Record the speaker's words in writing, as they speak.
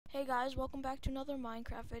Hey guys, welcome back to another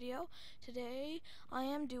Minecraft video. Today I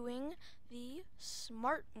am doing the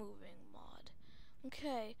Smart Moving mod.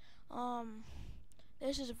 Okay,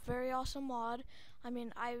 this is a very awesome mod. I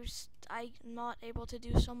mean, I'm not able to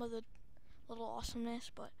do some of the little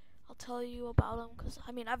awesomeness, but I'll tell you about them because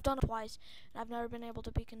I mean I've done it twice and I've never been able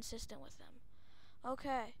to be consistent with them.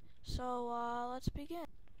 Okay, so let's begin.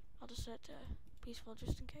 I'll just set it to peaceful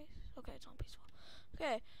just in case. Okay, it's on peaceful.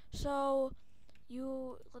 Okay, so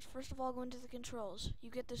let's first of all go into the controls. You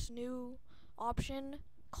get this new option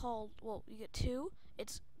called, well, you get two.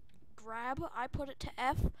 It's grab, I put it to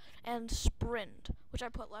F, and sprint, which I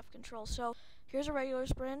put left control. So here's a regular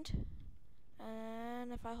sprint,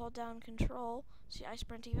 and if I hold down control, see, I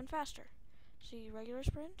sprint even faster. See, regular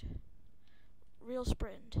sprint, real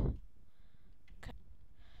sprint. Okay.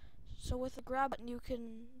 So with the grab button, you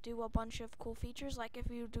can do a bunch of cool features, like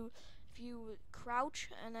if you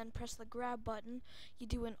crouch and then press the grab button, you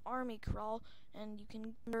do an army crawl, and you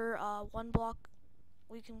can under one block.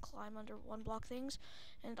 We can climb under one block things,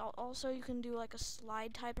 and also you can do like a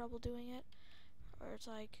slide type trouble doing it, where it's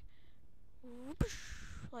like, whoosh,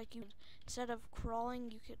 like you instead of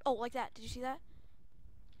crawling, you could like that. Did you see that?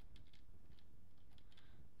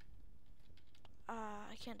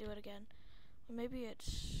 I can't do it again. Or maybe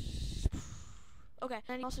it's okay.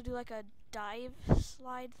 And you also do like a dive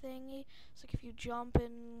slide thingy. It's like if you jump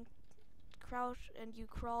and crouch and you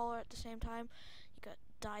crawl at the same time, you got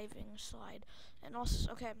diving slide. And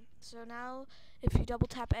also, okay, so now if you double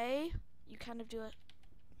tap A, you kind of do a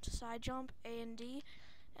side jump, A and D,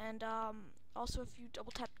 and also if you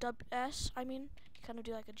double tap S, I mean, you kind of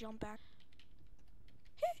do like a jump back.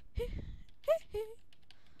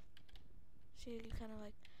 See, you kind of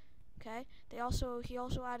like, okay. He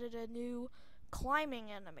also added a new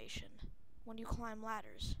climbing animation when you climb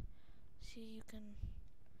ladders. See, you can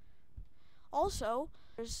also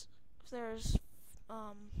there's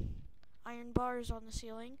iron bars on the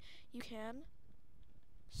ceiling. You can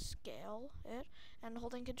scale it, and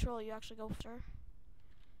holding control, you actually go faster.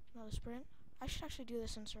 Another sprint. I should actually do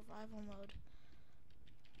this in survival mode.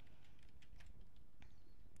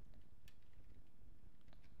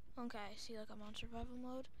 Okay, see, like I'm on survival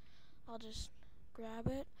mode. I'll just grab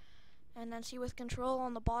it, and then see with control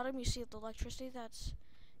on the bottom, you see the electricity. That's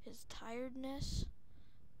his tiredness.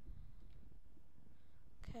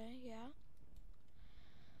 Okay, yeah.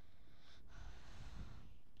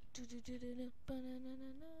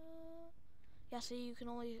 Yeah, see, you can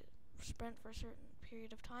only sprint for a certain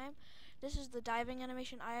period of time. This is the diving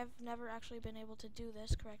animation. I have never actually been able to do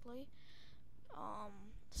this correctly.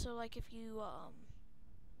 So like if you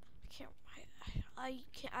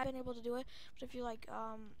I've been able to do it, but if you like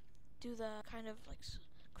do the kind of like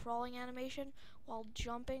crawling animation while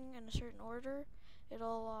jumping in a certain order,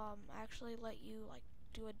 it'll actually let you like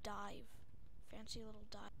do a dive, fancy little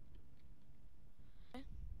dive. Okay.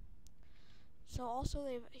 So also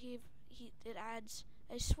it adds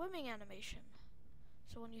a swimming animation.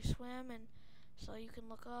 So when you swim, and so you can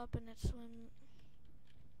look up and it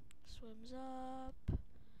swims up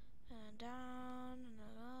and down and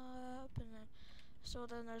then up, and then so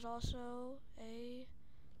then there's also a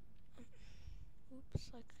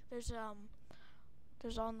like there's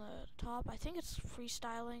on the top, I think it's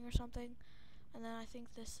freestyling or something, and then I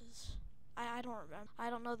think this is I don't remember. I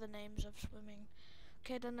don't know the names of swimming.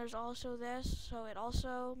 Okay, then there's also this, so it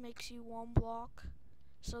also makes you one block.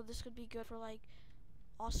 So this could be good for like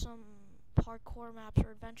awesome parkour maps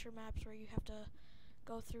or adventure maps where you have to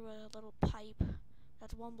go through a little pipe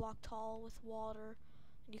that's one block tall with water,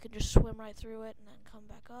 and you can just swim right through it and then come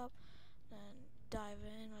back up and dive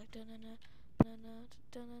in like da-na-na, da-na-na,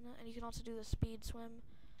 da-na-na. And you can also do the speed swim.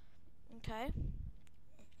 Okay.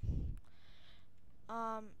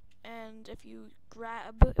 And if you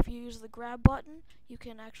use the grab button, you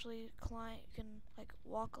can actually climb. You can like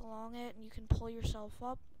walk along it, and you can pull yourself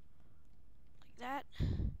up like that.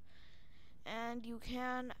 And you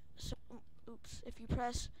can, if you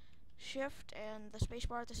press Shift and the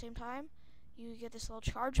spacebar at the same time, you get this little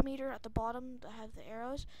charge meter at the bottom that have the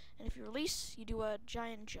arrows. And if you release, you do a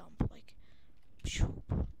giant jump, like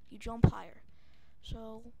you jump higher.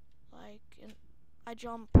 So like I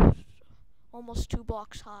jump almost 2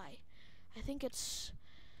 blocks high. I think it's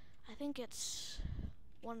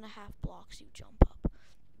 1.5 blocks you jump up.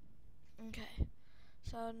 Okay.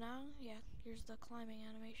 So now, yeah, here's the climbing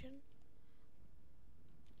animation.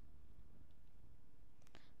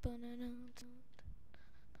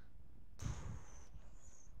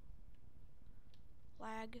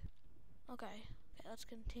 Lag. Okay, let's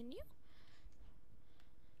continue.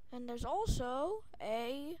 And there's also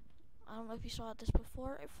I don't know if you saw this before.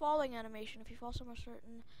 for a falling animation. If you fall from a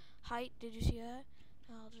certain height, did you see that?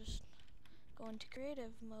 I'll just go into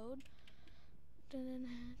creative mode.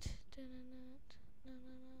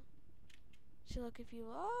 See, look, if you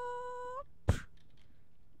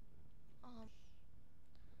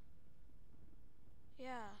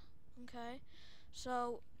yeah, okay.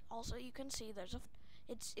 So also you can see there's a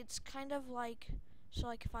it's kind of like, so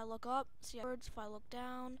like if I look up, see upwards, if I look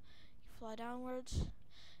down, you fly downwards.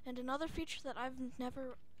 And another feature that I've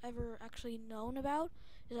never ever actually known about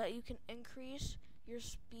is that you can increase your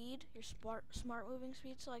speed, your smart moving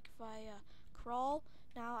speed. So like if I crawl,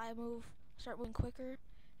 now I start moving quicker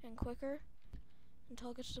and quicker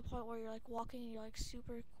until it gets to the point where you're like walking and you're like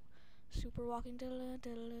super walking, and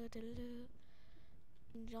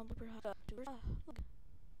jump super high.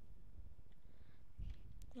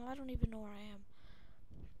 No, I don't even know where I am.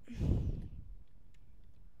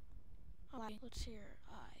 Let's see here.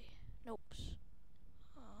 Nope.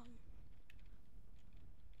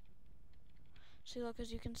 See, look,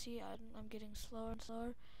 as you can see, I'm getting slower and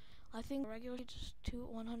slower. I think regularly just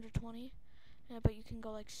 120, but you can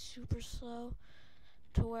go like super slow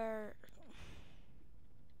to where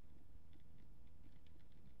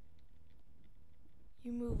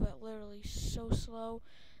you move at literally so slow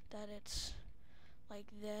that it's like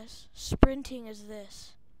this. Sprinting is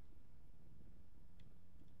this.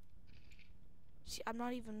 See, I'm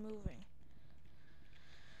not even moving.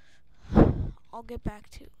 I'll get back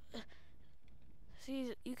to.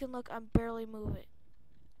 See, you can look, I'm barely moving.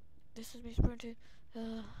 This is me sprinting.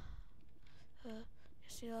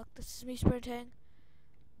 See, look, this is me sprinting.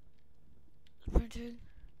 Sprinting.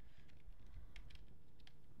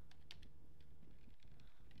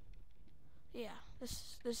 Yeah,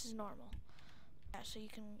 this is normal. Yeah, so you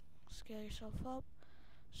can scale yourself up,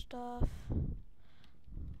 stuff.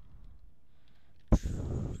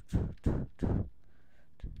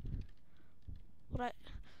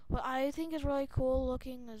 What I think is really cool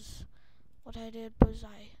looking is what I did was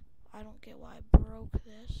I don't get why I broke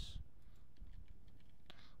this.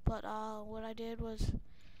 But what I did was,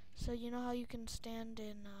 so you know how you can stand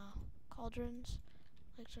in cauldrons?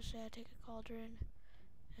 Like, so say I take a cauldron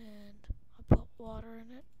and I put water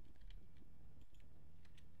in it.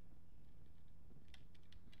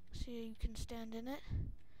 See, you can stand in it,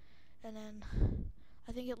 and then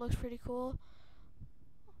I think it looks pretty cool.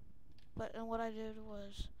 And what I did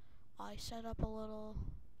was I set up a little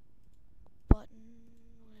button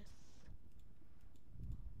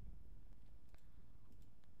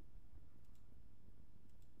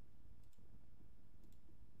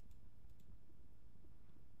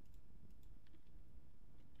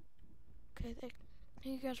with thank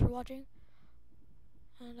you guys for watching,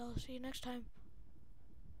 and I'll see you next time.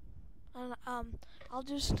 And I'll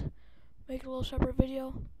just make a little separate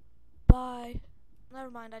video. Bye. Never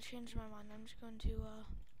mind, I changed my mind. I'm just going to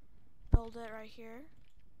build it right here.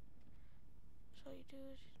 So all you do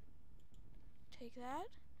is take that,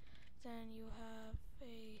 then you have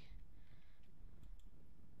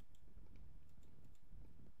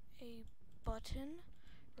a button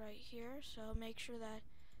right here. So make sure that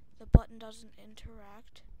the button doesn't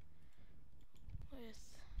interact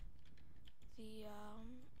with the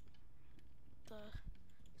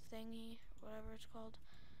thingy, whatever it's called,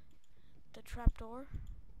 the trapdoor.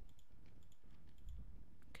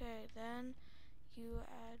 Okay, then you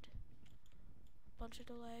add a bunch of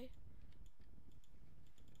delay.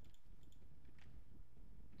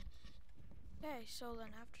 Okay, so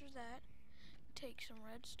then after that, take some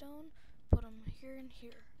redstone, put them here and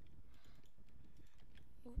here.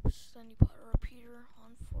 Oops, then you put a repeater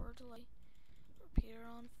on 4 delay, repeater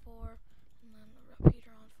on 4, and then a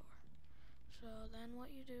repeater on 4. So then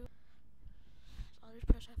what you do, I'll just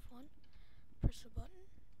press F1, press the button.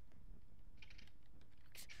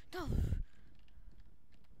 No!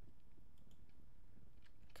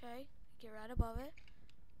 Okay, get right above it,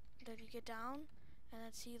 then you get down, and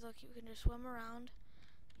then see, look, you can just swim around,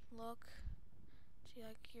 look, see,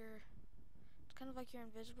 like it's kind of like you're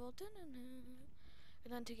invisible,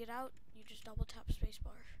 and then to get out, you just double tap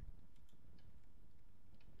spacebar.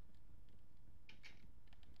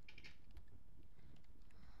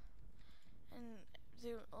 And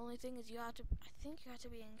the only thing is I think you have to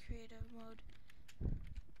be in creative mode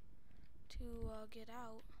to get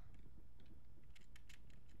out.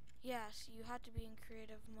 Yes, you have to be in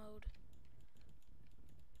creative mode.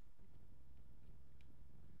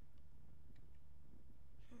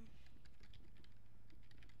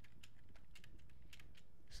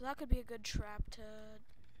 So that could be a good trap to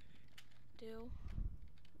do.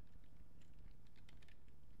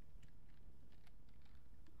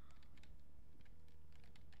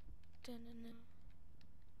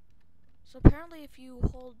 So apparently if you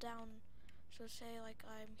hold down, so say like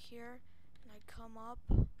I'm here and I come up,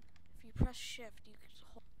 if you press shift you can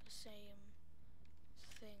hold the same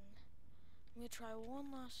thing. I'm gonna try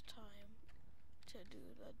one last time to do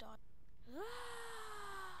the dot.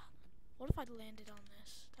 Ah! What if I landed on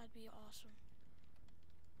this? That'd be awesome.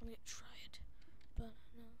 I'm gonna try it. But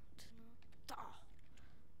no, oh.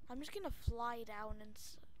 I'm just gonna fly down and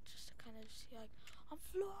just to kind of see like I'm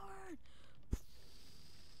flying.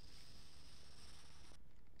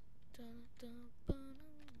 Dun, dun, dun,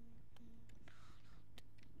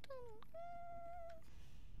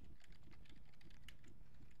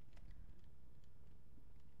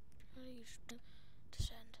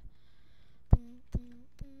 descend.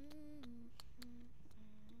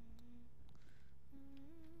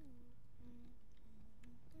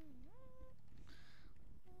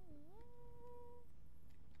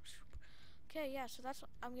 Okay, yeah, so that's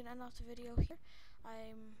I'm gonna end off the video here.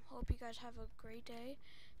 I hope you guys have a great day,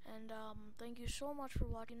 and thank you so much for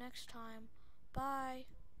watching. Next time, bye.